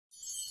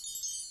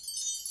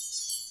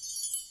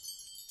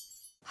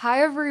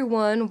Hi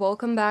everyone,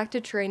 welcome back to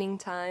Training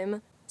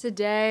Time.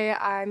 Today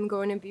I'm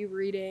going to be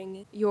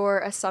reading your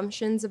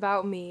assumptions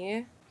about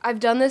me. I've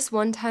done this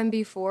one time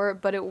before,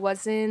 but it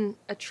wasn't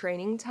a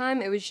training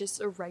time, it was just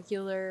a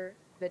regular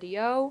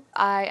video.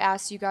 I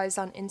asked you guys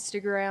on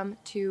Instagram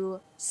to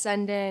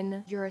send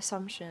in your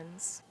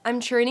assumptions.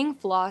 I'm training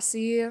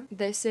Flossie.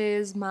 This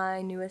is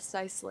my newest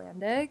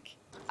Icelandic.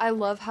 I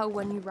love how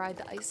when you ride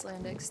the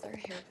Icelandics, their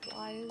hair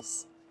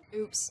flies.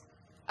 Oops.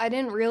 I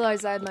didn't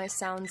realize I had my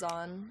sounds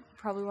on.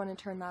 Probably want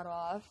to turn that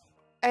off.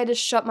 I had to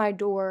shut my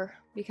door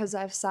because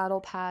I have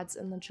saddle pads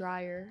in the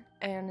dryer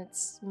and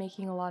it's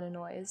making a lot of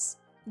noise.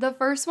 The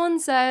first one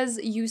says,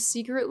 you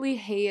secretly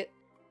hate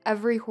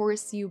every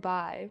horse you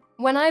buy.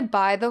 When I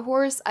buy the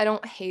horse, I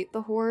don't hate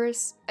the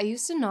horse. I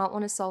used to not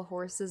want to sell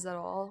horses at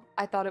all.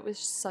 I thought it was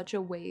such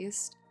a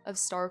waste of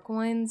star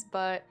coins,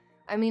 but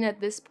I mean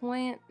at this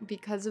point,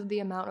 because of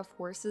the amount of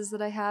horses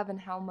that I have and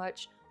how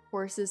much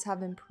horses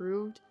have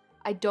improved,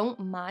 I don't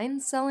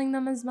mind selling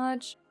them as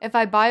much. If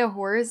I buy a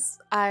horse,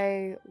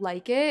 I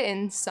like it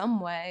in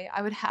some way.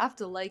 I would have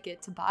to like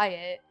it to buy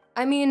it.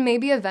 I mean,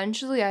 maybe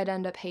eventually I'd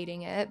end up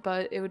hating it,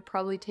 but it would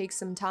probably take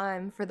some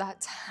time for that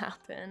to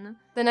happen.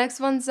 The next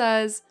one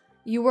says,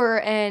 you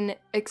were an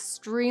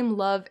extreme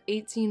love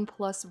 18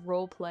 plus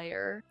role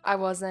player. I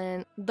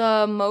wasn't.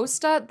 The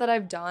most that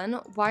I've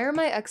done, why are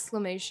my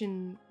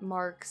exclamation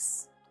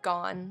marks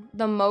gone?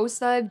 The most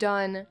that I've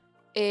done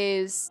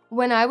is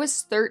when I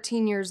was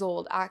 13 years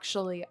old,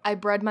 actually. I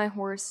bred my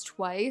horse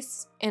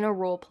twice in a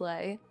role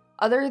play.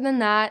 Other than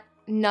that,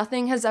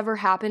 nothing has ever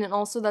happened, and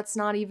also that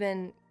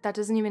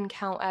doesn't even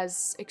count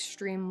as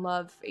extreme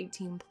love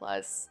 18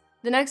 plus.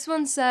 The next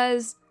one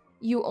says,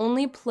 you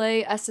only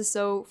play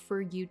SSO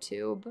for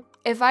YouTube.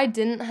 If I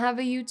didn't have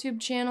a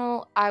YouTube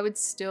channel, I would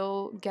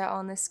still get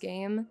on this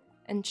game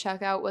and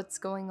check out what's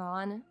going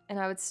on, and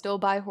I would still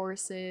buy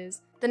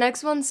horses. The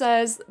next one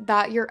says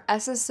that your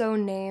SSO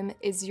name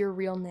is your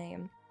real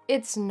name.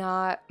 It's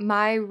not.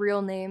 My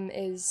real name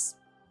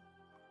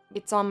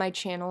it's on my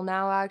channel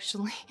now,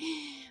 actually.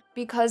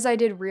 Because I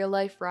did real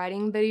life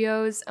riding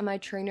videos and my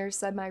trainer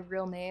said my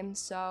real name,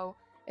 so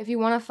if you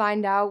want to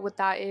find out what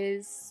that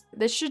is,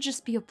 this should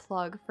just be a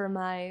plug for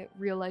my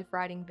real life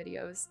riding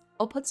videos.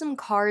 I'll put some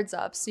cards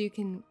up so you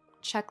can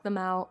check them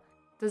out.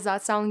 Does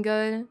that sound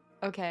good?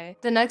 Okay.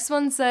 The next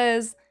one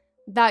says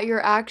that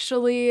you're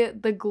actually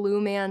the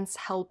glue man's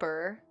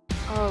helper.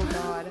 Oh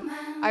god.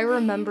 I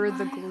remember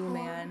the glue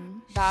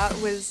man. That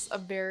was a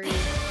very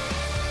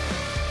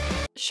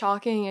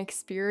shocking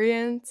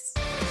experience.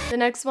 The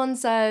next one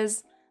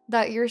says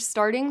that you're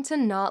starting to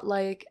not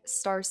like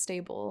Star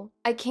Stable.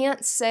 I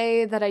can't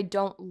say that I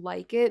don't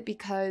like it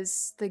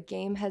because the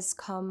game has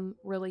come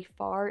really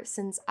far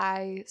since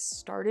I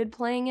started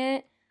playing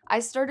it. I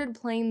started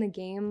playing the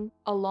game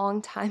a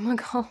long time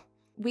ago.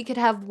 We could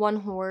have one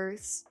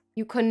horse.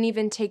 You couldn't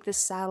even take the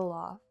saddle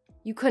off.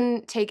 You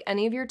couldn't take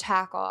any of your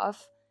tack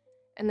off.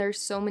 And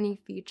there's so many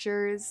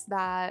features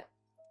that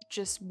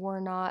just were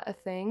not a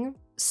thing.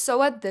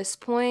 So at this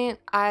point,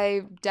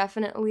 I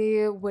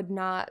definitely would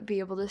not be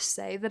able to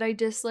say that I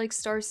dislike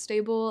Star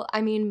Stable.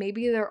 I mean,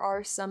 maybe there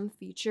are some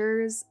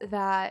features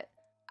that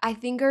I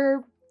think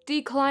are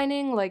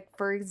declining, like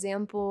for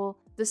example,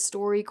 the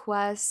story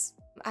quests.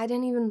 I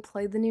didn't even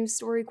play the new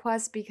story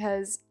quest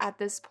because at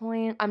this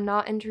point, I'm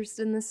not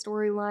interested in the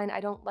storyline. I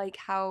don't like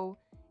how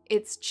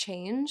it's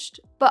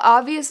changed. But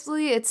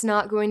obviously, it's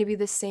not going to be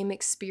the same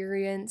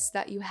experience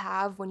that you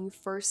have when you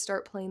first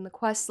start playing the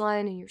quest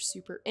line and you're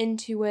super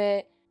into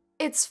it.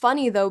 It's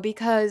funny though,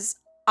 because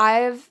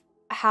I've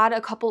had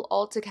a couple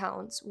alt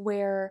accounts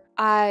where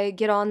I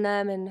get on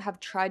them and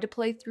have tried to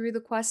play through the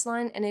quest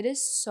line, and it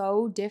is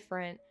so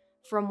different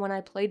from when I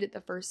played it the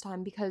first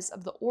time because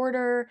of the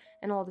order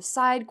and all the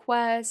side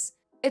quests.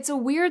 It's a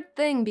weird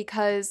thing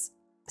because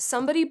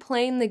somebody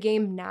playing the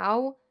game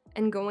now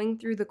and going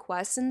through the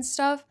quests and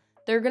stuff,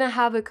 they're gonna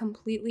have a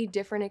completely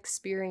different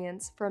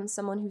experience from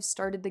someone who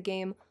started the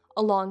game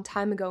a long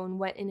time ago and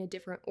went in a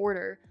different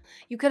order.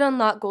 You could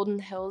unlock Golden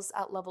Hills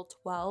at level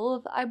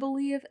 12, I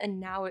believe, and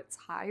now it's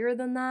higher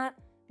than that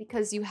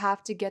because you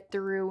have to get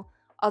through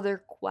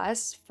other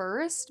quests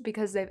first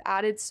because they've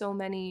added so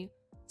many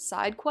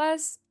side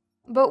quests.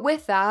 But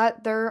with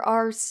that, there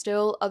are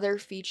still other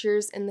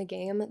features in the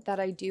game that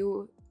I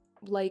do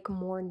like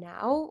more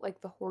now,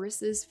 like the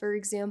horses, for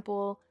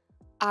example.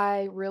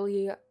 I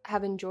really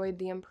have enjoyed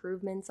the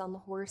improvements on the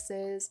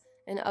horses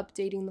and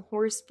updating the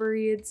horse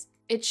breeds.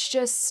 It's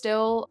just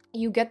still,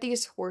 you get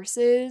these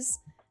horses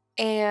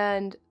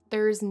and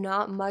there's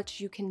not much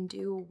you can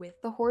do with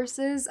the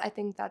horses. I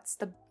think that's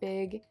the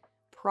big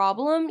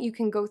problem. You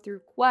can go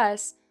through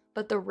quests,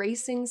 but the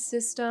racing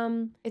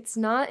system, it's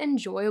not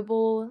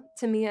enjoyable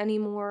to me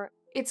anymore.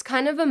 It's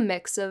kind of a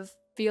mix of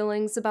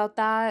feelings about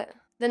that.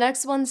 The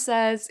next one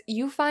says,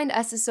 you find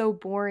SSO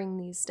boring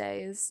these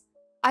days.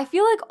 I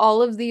feel like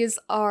all of these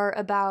are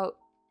about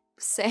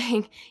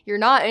saying you're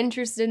not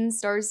interested in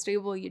Star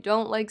Stable, you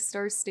don't like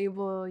Star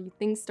Stable, you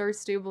think Star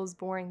Stable is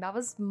boring. That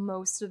was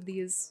most of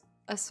these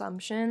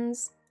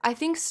assumptions. I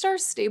think Star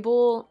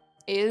Stable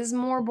is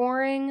more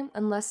boring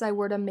unless I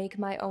were to make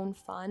my own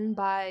fun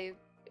by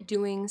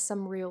doing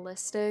some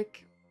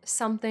realistic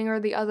something or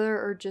the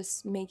other, or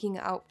just making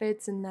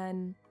outfits and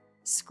then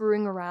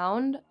screwing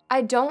around.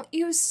 I don't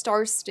use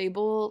Star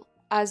Stable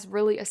as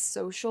really a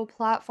social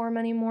platform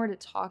anymore to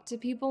talk to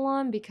people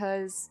on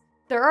because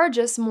there are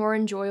just more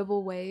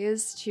enjoyable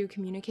ways to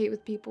communicate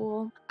with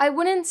people. I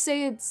wouldn't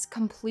say it's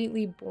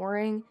completely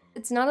boring.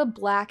 It's not a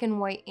black and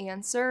white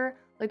answer.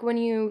 Like when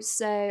you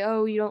say,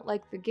 oh, you don't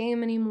like the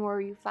game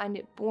anymore, you find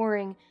it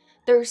boring.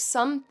 There's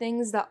some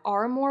things that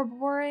are more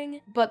boring,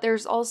 but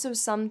there's also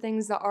some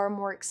things that are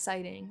more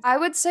exciting. I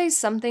would say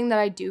something that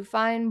I do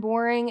find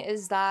boring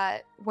is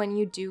that when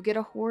you do get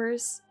a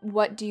horse,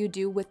 what do you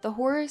do with the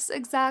horse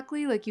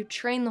exactly? Like you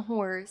train the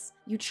horse,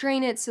 you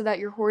train it so that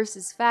your horse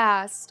is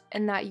fast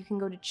and that you can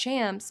go to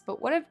champs,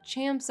 but what if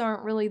champs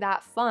aren't really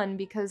that fun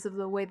because of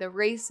the way the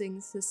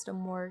racing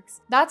system works?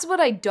 That's what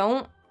I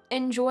don't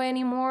enjoy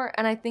anymore,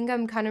 and I think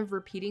I'm kind of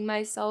repeating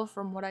myself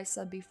from what I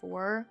said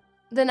before.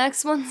 The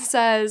next one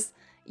says,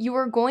 you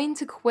are going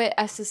to quit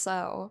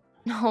SSO.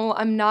 No,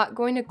 I'm not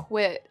going to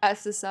quit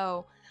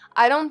SSO.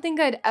 I don't think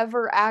I'd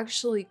ever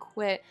actually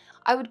quit.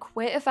 I would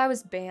quit if I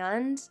was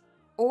banned,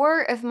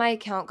 or if my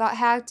account got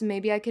hacked,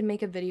 maybe I could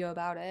make a video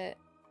about it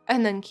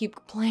and then keep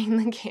playing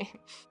the game.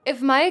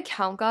 If my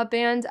account got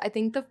banned, I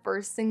think the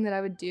first thing that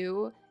I would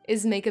do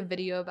is make a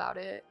video about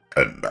it.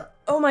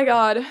 Oh my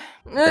god.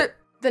 The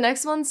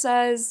next one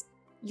says,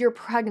 you're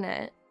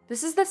pregnant.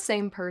 This is the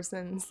same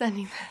person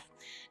sending this.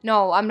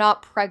 No, I'm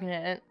not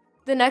pregnant.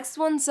 The next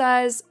one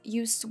says,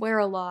 you swear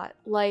a lot.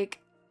 Like,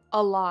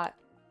 a lot.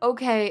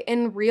 Okay,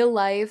 in real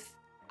life,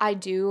 I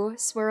do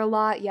swear a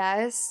lot,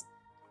 yes.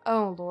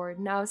 Oh lord,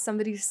 now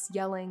somebody's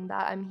yelling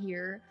that I'm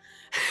here.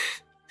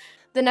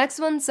 The next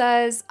one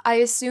says, I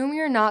assume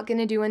you're not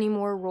gonna do any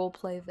more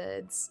roleplay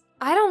vids.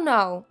 I don't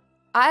know.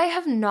 I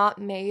have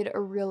not made a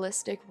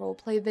realistic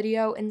roleplay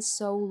video in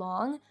so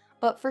long,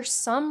 but for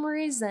some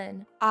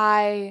reason,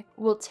 I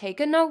will take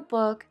a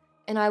notebook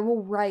and I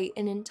will write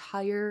an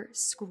entire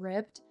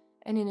script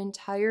and an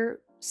entire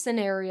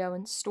scenario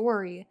and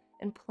story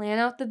and plan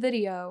out the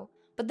video,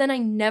 but then I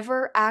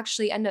never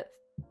actually end up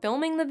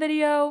filming the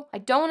video. I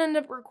don't end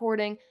up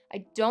recording.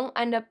 I don't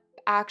end up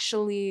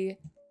actually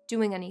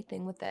doing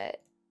anything with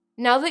it.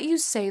 Now that you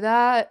say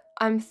that,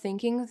 I'm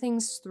thinking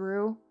things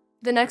through.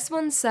 The next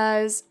one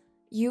says,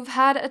 you've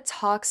had a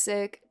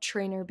toxic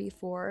trainer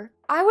before.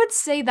 I would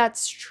say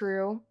that's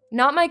true.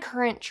 Not my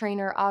current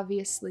trainer,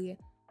 obviously.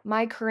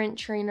 My current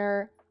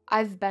trainer,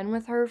 I've been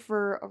with her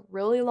for a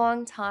really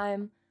long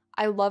time.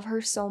 I love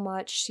her so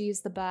much.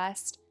 She's the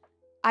best.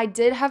 I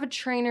did have a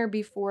trainer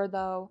before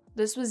though.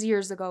 This was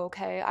years ago,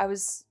 okay? I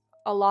was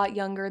a lot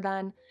younger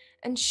then.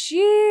 And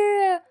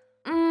she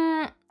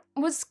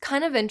was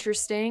kind of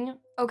interesting.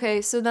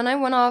 Okay, so then I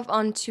went off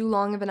on too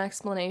long of an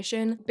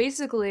explanation.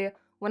 Basically,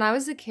 when I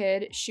was a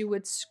kid, she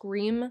would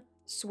scream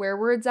swear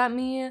words at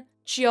me.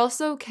 She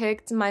also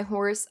kicked my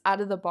horse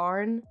out of the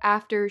barn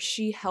after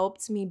she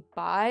helped me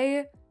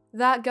buy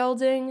that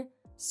gelding.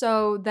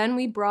 So then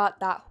we brought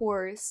that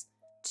horse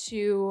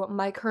to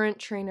my current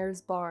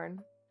trainer's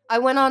barn. I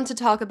went on to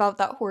talk about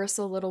that horse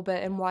a little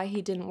bit and why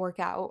he didn't work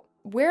out.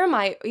 Where am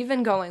I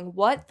even going?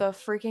 What the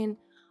freaking...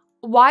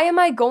 Why am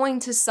I going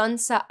to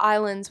Sunset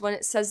Islands when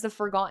it says the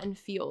Forgotten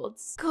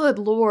Fields? Good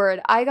lord,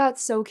 I got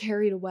so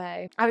carried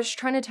away. I was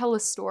trying to tell a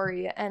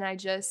story and I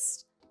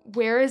just...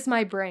 Where is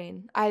my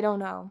brain? I don't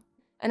know.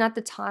 And at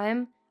the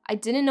time, I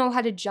didn't know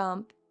how to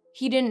jump.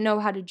 He didn't know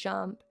how to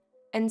jump.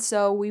 And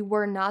so we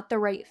were not the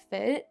right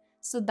fit.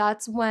 So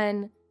that's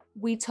when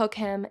we took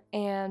him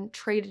and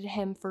traded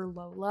him for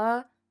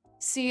Lola.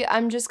 See,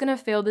 I'm just gonna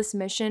fail this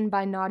mission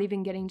by not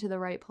even getting to the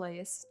right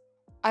place.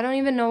 I don't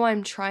even know why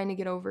I'm trying to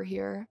get over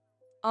here.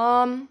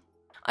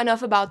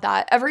 Enough about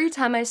that. Every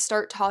time I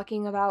start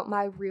talking about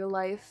my real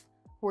life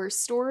horse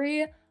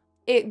story,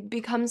 it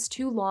becomes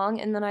too long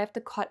and then I have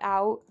to cut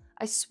out,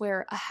 I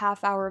swear, a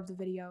half hour of the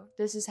video.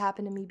 This has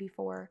happened to me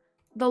before.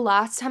 The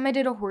last time I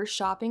did a horse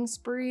shopping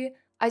spree,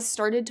 I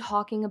started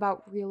talking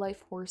about real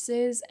life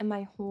horses and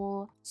my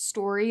whole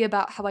story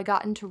about how I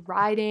got into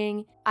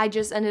riding. I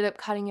just ended up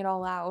cutting it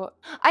all out.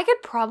 I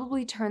could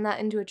probably turn that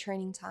into a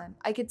training time.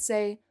 I could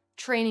say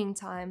training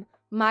time,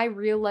 my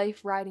real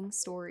life riding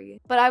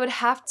story. But I would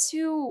have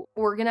to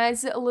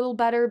organize it a little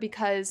better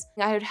because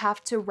I would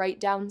have to write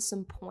down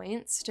some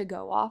points to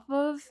go off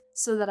of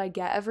so that I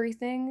get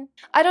everything.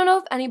 I don't know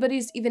if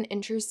anybody's even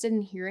interested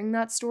in hearing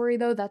that story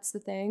though, that's the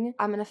thing.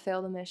 I'm gonna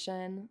fail the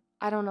mission.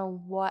 I don't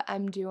know what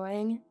I'm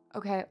doing.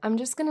 Okay, I'm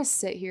just gonna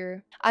sit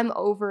here. I'm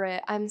over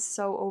it. I'm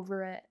so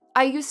over it.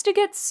 I used to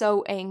get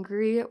so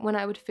angry when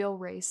I would fail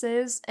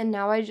races, and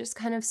now I just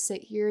kind of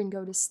sit here and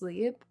go to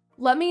sleep.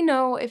 Let me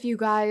know if you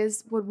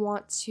guys would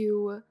want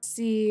to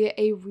see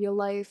a real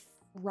life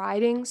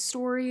riding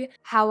story,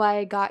 how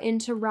I got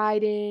into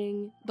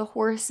riding, the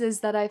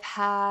horses that I've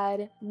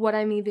had, what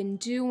I'm even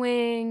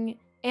doing,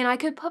 and I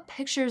could put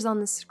pictures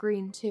on the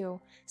screen too.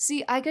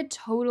 See, I could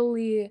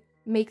totally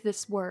make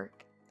this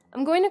work.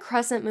 I'm going to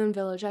Crescent Moon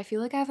Village. I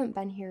feel like I haven't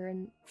been here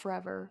in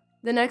forever.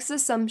 The next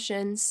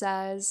assumption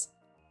says,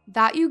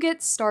 That you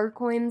get star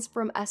coins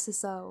from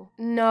SSO.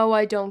 No,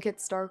 I don't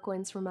get star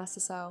coins from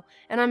SSO.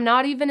 And I'm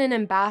not even an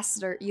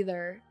ambassador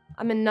either.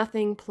 I'm a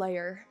nothing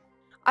player.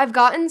 I've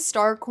gotten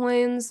star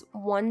coins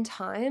one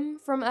time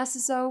from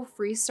SSO,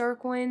 free star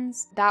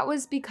coins. That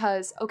was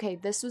because, okay,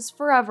 this was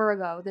forever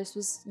ago. This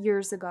was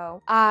years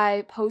ago.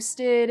 I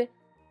posted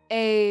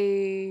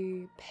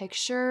a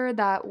picture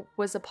that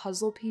was a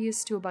puzzle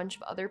piece to a bunch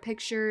of other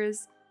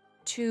pictures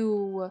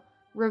to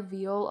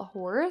reveal a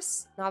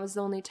horse. That was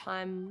the only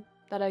time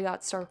that I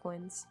got star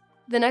coins.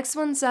 The next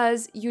one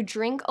says, you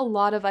drink a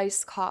lot of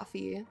iced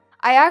coffee.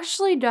 I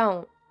actually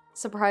don't,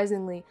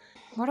 surprisingly.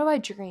 What do I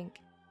drink?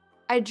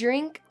 I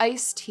drink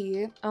iced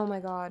tea. Oh my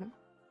god.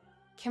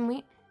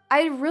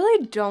 I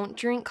really don't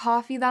drink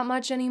coffee that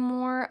much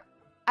anymore.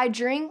 I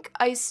drink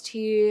iced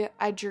tea,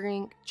 I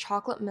drink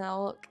chocolate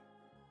milk,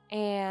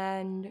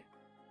 and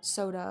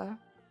soda.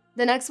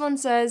 The next one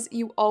says,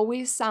 you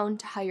always sound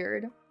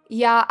tired.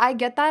 Yeah, I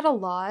get that a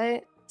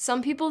lot.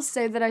 Some people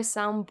say that I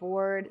sound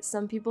bored.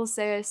 Some people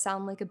say I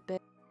sound like a bitch.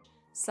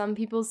 Some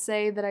people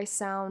say that I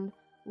sound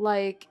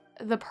like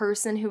the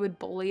person who would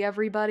bully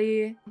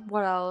everybody.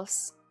 What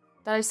else?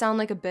 That I sound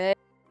like a bitch.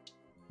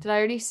 Did I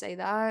already say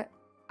that?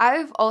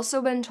 I've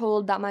also been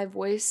told that my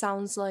voice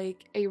sounds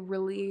like a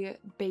really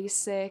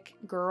basic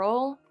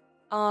girl.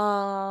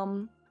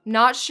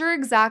 Not sure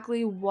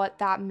exactly what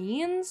that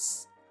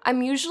means.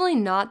 I'm usually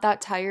not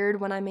that tired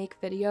when I make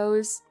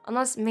videos,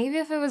 unless maybe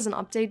if it was an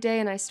update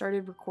day and I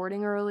started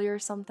recording early or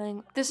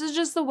something. This is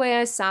just the way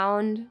I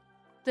sound.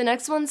 The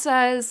next one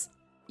says,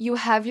 you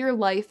have your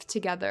life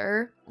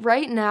together.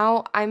 Right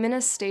now, I'm in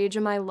a stage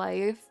in my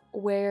life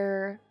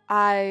where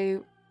I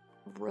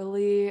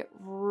really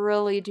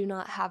do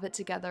not have it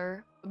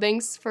together.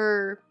 Thanks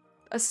for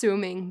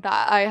assuming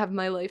that I have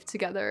my life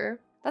together.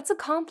 That's a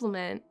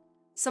compliment.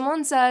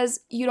 Someone says,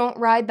 you don't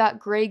ride that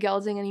gray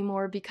gelding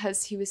anymore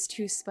because he was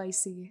too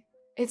spicy.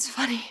 It's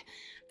funny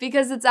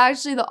because it's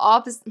actually the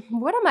opposite.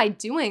 What am I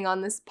doing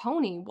on this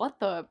pony? What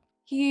the?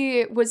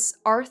 He was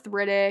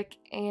arthritic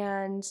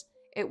and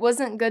it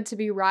wasn't good to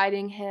be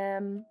riding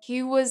him.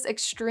 He was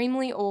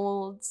extremely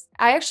old.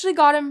 I actually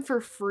got him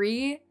for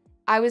free.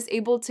 I was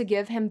able to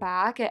give him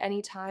back at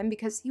any time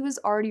because he was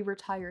already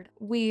retired.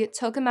 We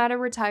took him out of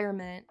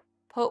retirement,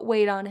 put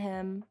weight on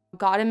him,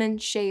 got him in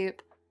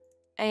shape,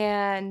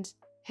 and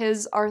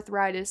his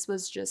arthritis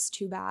was just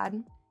too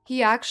bad.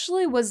 He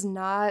actually was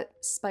not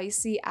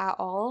spicy at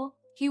all.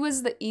 He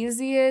was the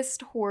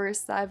easiest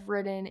horse that I've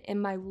ridden in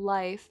my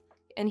life,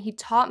 and he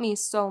taught me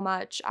so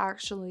much,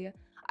 actually.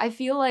 I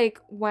feel like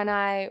when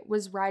I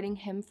was riding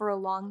him for a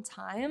long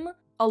time,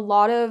 a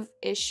lot of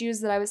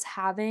issues that I was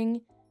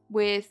having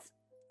with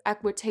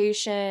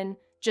equitation,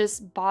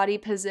 just body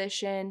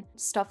position,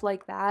 stuff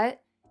like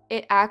that,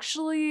 it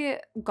actually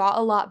got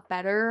a lot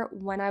better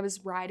when I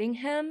was riding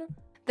him.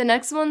 The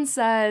next one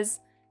says,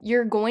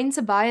 you're going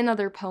to buy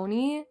another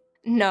pony?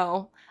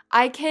 No,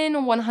 I can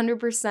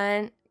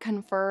 100%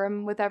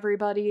 confirm with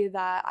everybody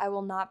that I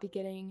will not be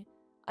getting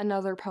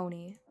another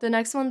pony. The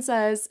next one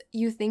says,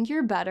 you think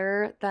you're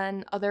better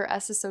than other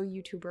SSO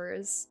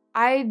YouTubers.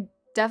 I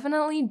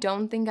definitely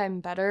don't think I'm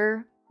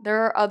better.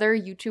 There are other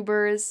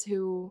YouTubers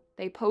who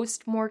they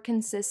post more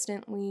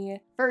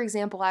consistently. For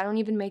example, I don't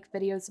even make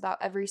videos about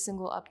every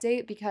single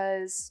update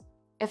because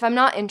if I'm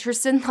not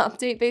interested in the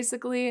update,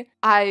 basically,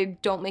 I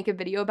don't make a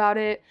video about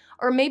it.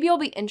 Or maybe I'll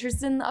be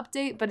interested in the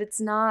update, but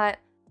it's not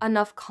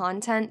enough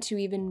content to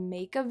even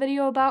make a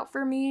video about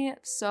for me.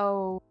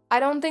 So I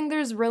don't think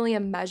there's really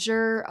a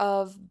measure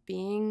of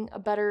being a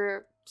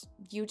better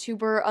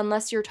YouTuber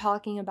unless you're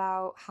talking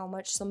about how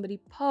much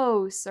somebody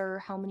posts or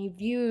how many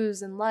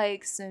views and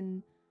likes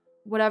and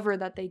whatever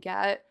that they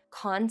get.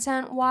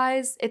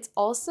 Content-wise, it's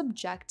all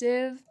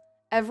subjective.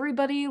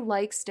 Everybody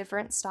likes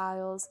different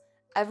styles.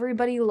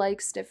 Everybody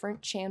likes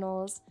different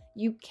channels.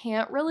 You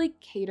can't really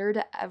cater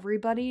to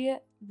everybody.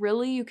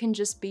 Really, you can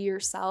just be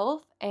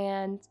yourself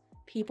and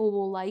people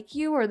will like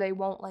you or they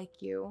won't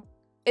like you.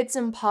 It's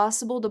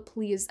impossible to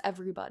please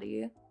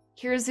everybody.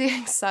 Here's the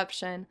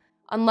exception.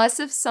 Unless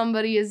if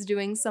somebody is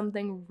doing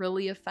something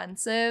really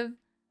offensive,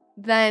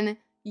 then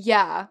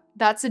yeah,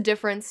 that's a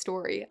different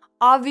story.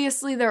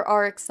 Obviously, there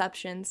are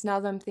exceptions.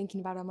 Now that I'm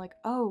thinking about it, I'm like,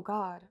 oh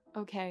god,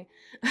 okay.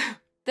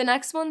 The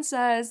next one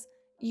says,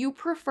 you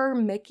prefer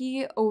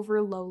Mickey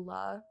over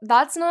Lola.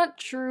 That's not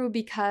true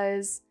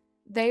because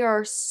they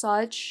are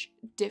such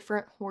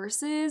different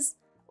horses.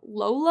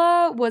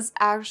 Lola was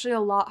actually a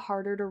lot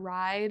harder to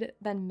ride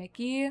than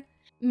Mickey.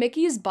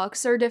 Mickey's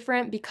bucks are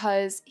different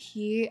because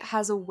he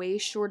has a way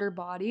shorter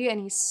body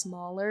and he's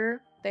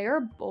smaller. They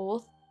are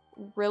both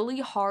really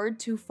hard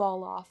to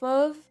fall off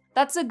of.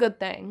 That's a good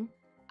thing.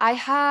 I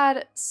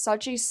had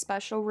such a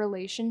special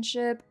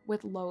relationship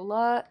with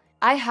Lola.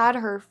 I had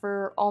her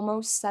for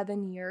almost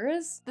 7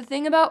 years. The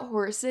thing about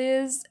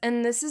horses,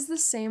 and this is the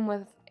same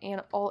with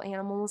all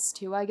animals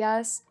too, I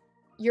guess,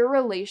 your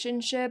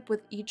relationship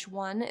with each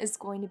one is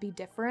going to be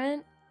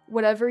different.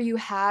 Whatever you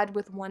had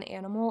with one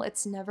animal,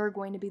 it's never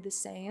going to be the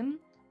same.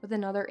 with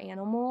another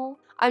animal.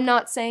 I'm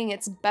not saying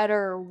it's better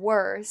or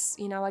worse,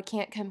 you know, I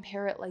can't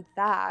compare it like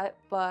that,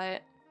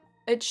 but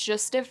it's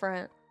just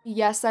different.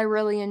 Yes, I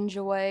really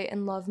enjoy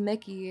and love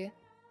Mickey,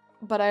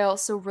 but I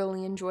also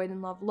really enjoyed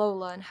and loved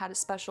Lola and had a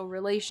special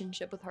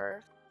relationship with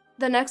her.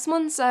 The next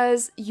one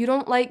says, you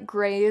don't like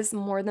grays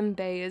more than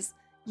bays.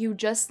 You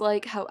just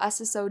like how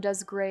SSO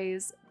does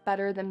grays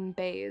better than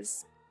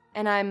bays.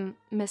 And I'm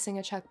missing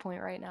a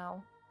checkpoint right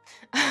now.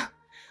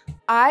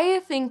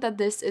 I think that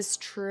this is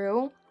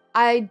true.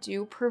 I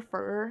do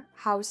prefer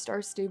how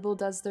Star Stable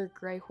does their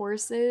gray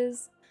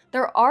horses.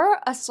 There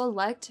are a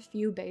select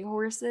few bay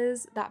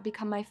horses that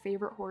become my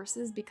favorite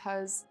horses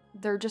because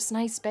they're just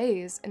nice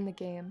bays in the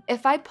game.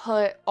 If I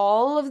put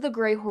all of the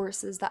gray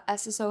horses that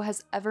SSO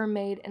has ever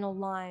made in a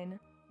line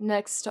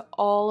next to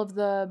all of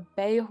the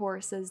bay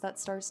horses that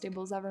Star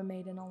Stable's ever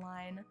made in a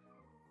line,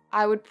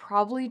 I would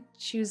probably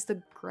choose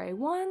the gray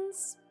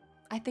ones.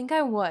 I think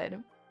I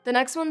would. The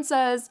next one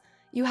says,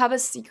 you have a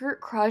secret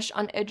crush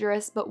on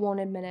Idris but won't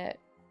admit it.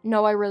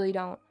 No, I really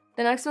don't.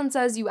 The next one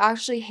says, you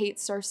actually hate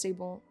Star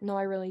Stable. No,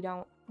 I really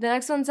don't. The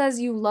next one says,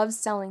 you love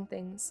selling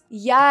things.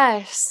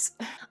 Yes!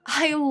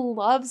 I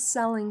love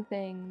selling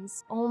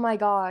things. Oh my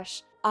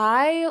gosh.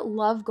 I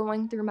love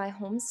going through my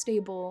home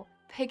stable,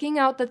 picking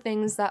out the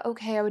things that,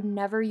 okay, I would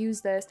never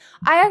use this.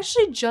 I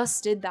actually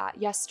just did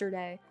that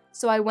yesterday.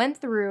 So I went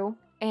through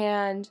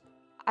and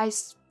I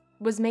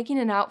was making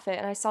an outfit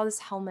and I saw this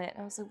helmet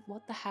and I was like,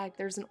 what the heck?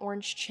 There's an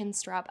orange chin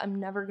strap. I'm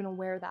never gonna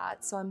wear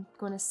that, so I'm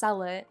gonna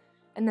sell it.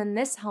 And then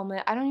this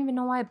helmet, I don't even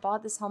know why I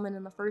bought this helmet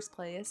in the first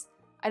place.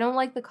 I don't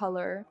like the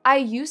color. I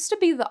used to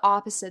be the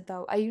opposite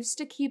though. I used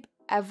to keep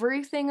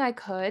everything I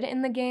could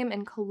in the game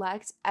and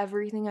collect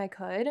everything I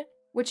could,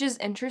 which is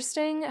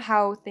interesting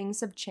how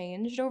things have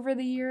changed over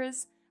the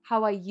years.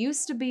 How I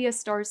used to be a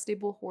Star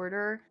Stable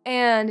hoarder,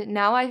 and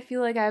now I feel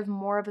like I have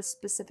more of a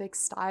specific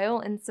style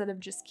instead of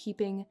just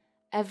keeping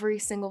every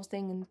single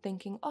thing and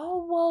thinking,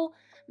 oh, well,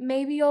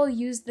 maybe I'll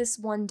use this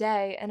one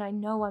day and I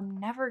know I'm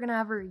never gonna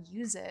ever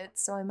use it,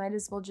 so I might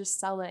as well just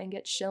sell it and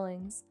get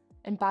shillings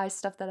and buy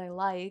stuff that I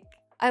like.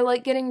 I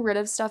like getting rid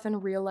of stuff in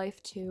real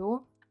life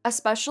too,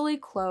 especially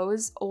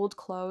clothes, old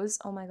clothes,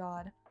 oh my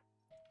god.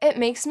 It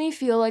makes me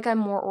feel like I'm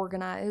more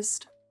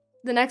organized.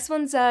 The next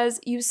one says,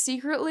 you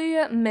secretly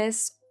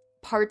miss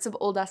parts of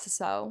old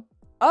SSO.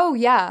 Oh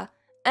yeah,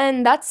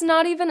 and that's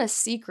not even a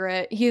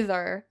secret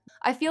either.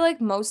 I feel like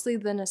mostly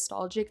the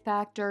nostalgic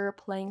factor,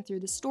 playing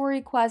through the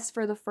story quest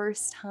for the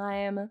first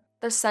time,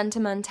 the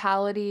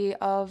sentimentality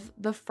of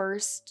the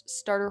first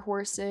starter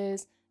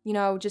horses, you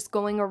know, just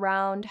going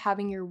around,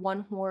 having your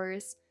one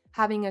horse,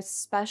 having a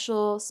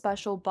special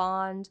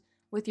bond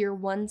with your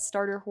one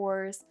starter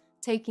horse,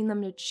 taking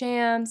them to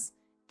champs,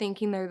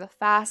 thinking they're the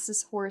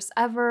fastest horse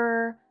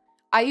ever.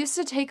 I used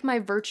to take my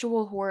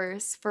virtual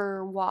horse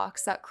for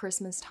walks at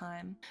Christmas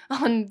time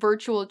on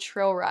virtual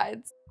trail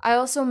rides. I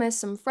also miss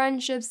some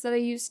friendships that I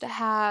used to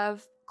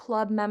have,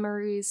 club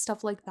memories,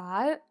 stuff like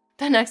that.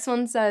 The next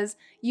one says,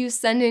 you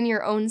send in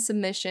your own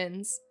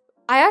submissions.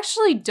 I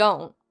actually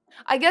don't.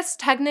 I guess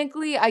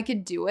technically I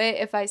could do it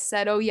if I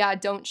said, oh yeah,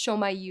 don't show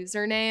my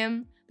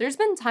username. There's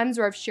been times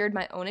where I've shared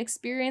my own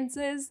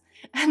experiences,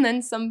 and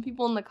then some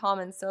people in the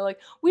comments, they're like,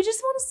 we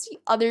just want to see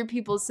other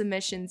people's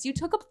submissions. You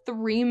took up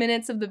 3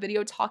 minutes of the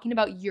video talking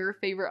about your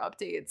favorite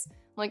updates. I'm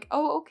like,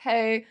 oh,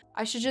 okay.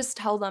 I should just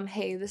tell them,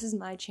 hey, this is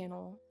my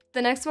channel.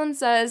 The next one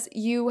says,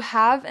 you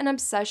have an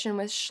obsession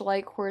with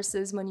Schleich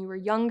horses when you were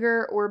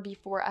younger or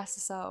before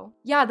SSO.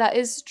 Yeah, that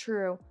is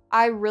true.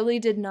 I really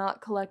did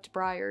not collect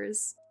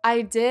Briars.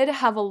 I did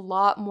have a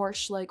lot more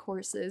Schleich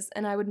horses,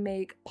 and I would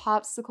make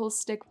popsicle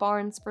stick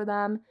barns for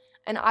them,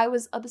 and I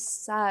was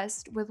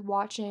obsessed with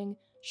watching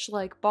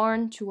Schleich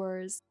barn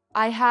tours.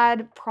 I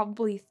had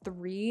probably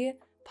 3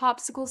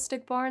 popsicle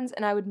stick barns,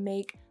 and I would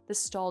make the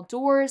stall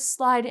doors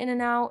slide in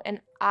and out,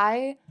 and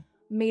I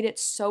made it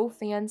so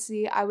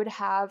fancy. I would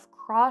have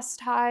cross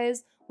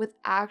ties with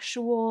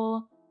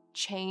actual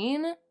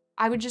chain.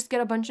 I would just get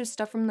a bunch of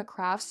stuff from the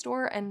craft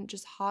store and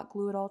just hot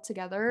glue it all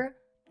together.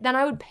 Then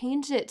I would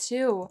paint it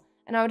too,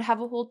 and I would have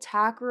a whole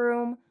tack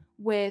room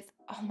with,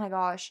 oh my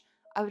gosh,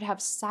 I would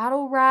have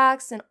saddle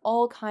racks and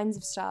all kinds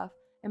of stuff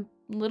and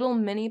little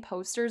mini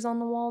posters on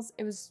the walls.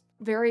 It was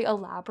very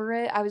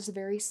elaborate. I was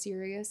very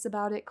serious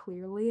about it,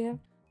 clearly.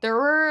 There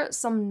were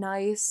some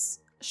nice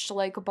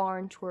Schleich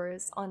barn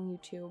tours on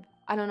YouTube.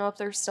 I don't know if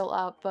they're still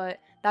up, but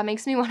that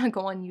makes me want to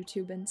go on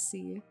YouTube and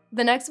see.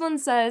 The next one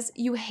says,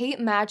 you hate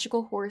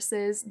magical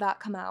horses that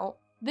come out.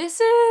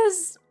 This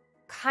is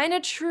kind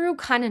of true,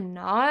 kind of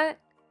not.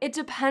 It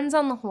depends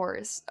on the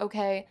horse,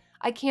 okay?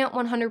 I can't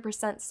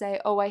 100% say,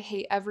 oh, I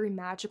hate every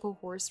magical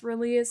horse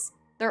release.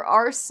 There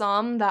are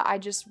some that I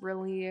just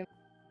really,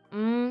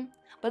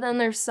 but then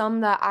there's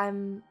some that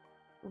I'm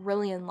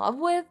really in love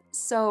with,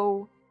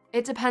 so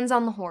it depends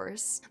on the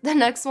horse. The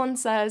next one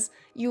says,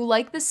 you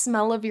like the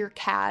smell of your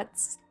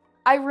cats.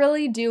 I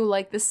really do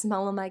like the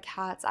smell of my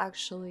cats,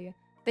 actually.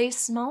 They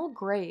smell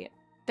great.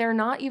 They're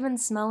not even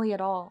smelly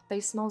at all. They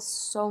smell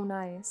so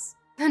nice.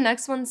 The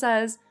next one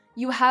says,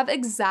 You have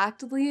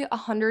exactly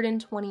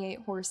 128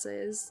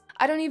 horses.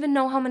 I don't even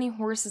know how many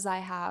horses I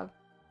have.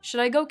 Should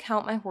I go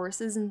count my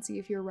horses and see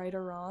if you're right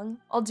or wrong?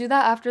 I'll do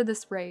that after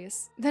this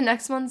race. The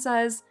next one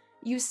says,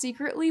 you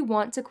secretly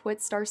want to quit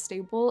Star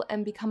Stable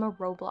and become a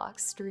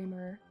Roblox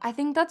streamer. I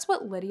think that's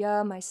what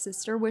Lydia, my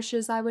sister,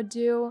 wishes I would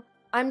do.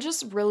 I'm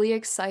just really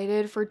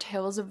excited for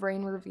Tales of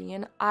Rain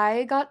Ravine.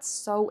 I got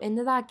so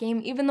into that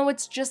game, even though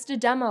it's just a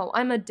demo.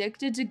 I'm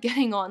addicted to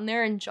getting on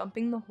there and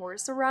jumping the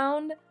horse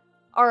around.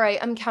 Alright,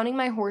 I'm counting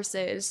my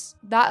horses.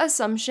 That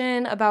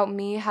assumption about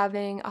me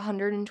having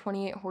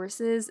 128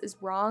 horses is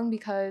wrong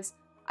because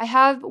I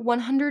have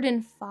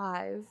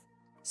 105.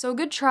 So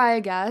good try, I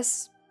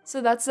guess. So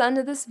that's the end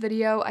of this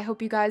video. I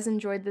hope you guys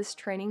enjoyed this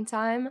training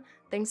time.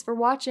 Thanks for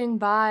watching.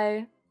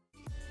 Bye!